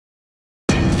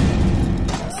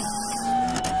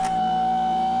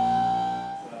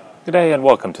Good day and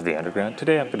welcome to the Underground.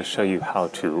 Today I'm going to show you how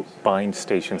to bind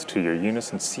stations to your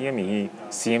Unison CME,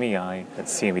 CMEi, and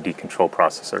CMEd control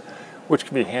processor, which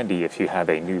can be handy if you have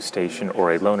a new station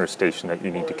or a loaner station that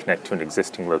you need to connect to an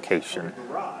existing location.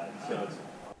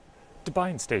 To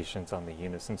bind stations on the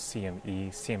Unison CME,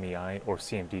 CMEi, or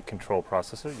CMEd control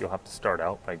processor, you'll have to start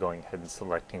out by going ahead and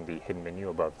selecting the hidden menu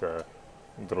above the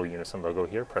little Unison logo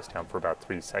here. Press down for about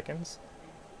 3 seconds.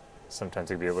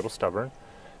 Sometimes it can be a little stubborn.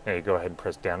 Now you go ahead and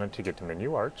press down until you get to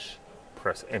menu arch,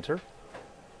 press enter, and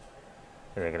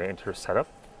then you're going to enter setup,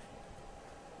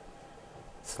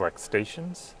 select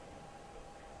stations,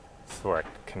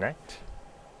 select connect,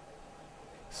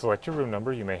 select your room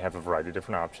number. You may have a variety of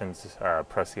different options.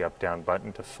 Press the up down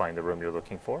button to find the room you're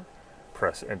looking for,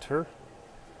 press enter,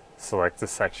 select the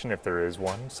section if there is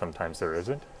one, sometimes there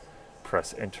isn't,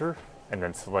 press enter, and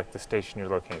then select the station you're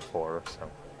looking for.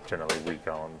 So generally we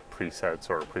go on presets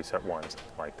or preset 1,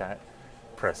 something like that.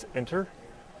 Press enter.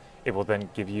 It will then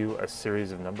give you a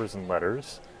series of numbers and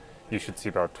letters. You should see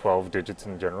about 12 digits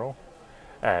in general.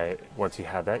 Once you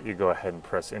have that, you go ahead and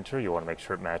press enter. You want to make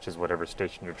sure it matches whatever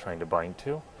station you're trying to bind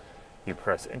to. You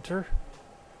press enter,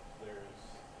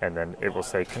 and then it will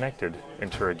say connected.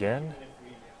 Enter again,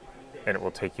 and it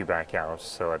will take you back out.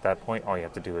 So at that point, all you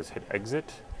have to do is hit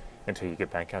exit until you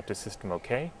get back out to System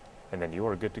OK, and then you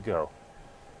are good to go.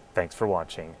 Thanks for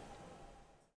watching.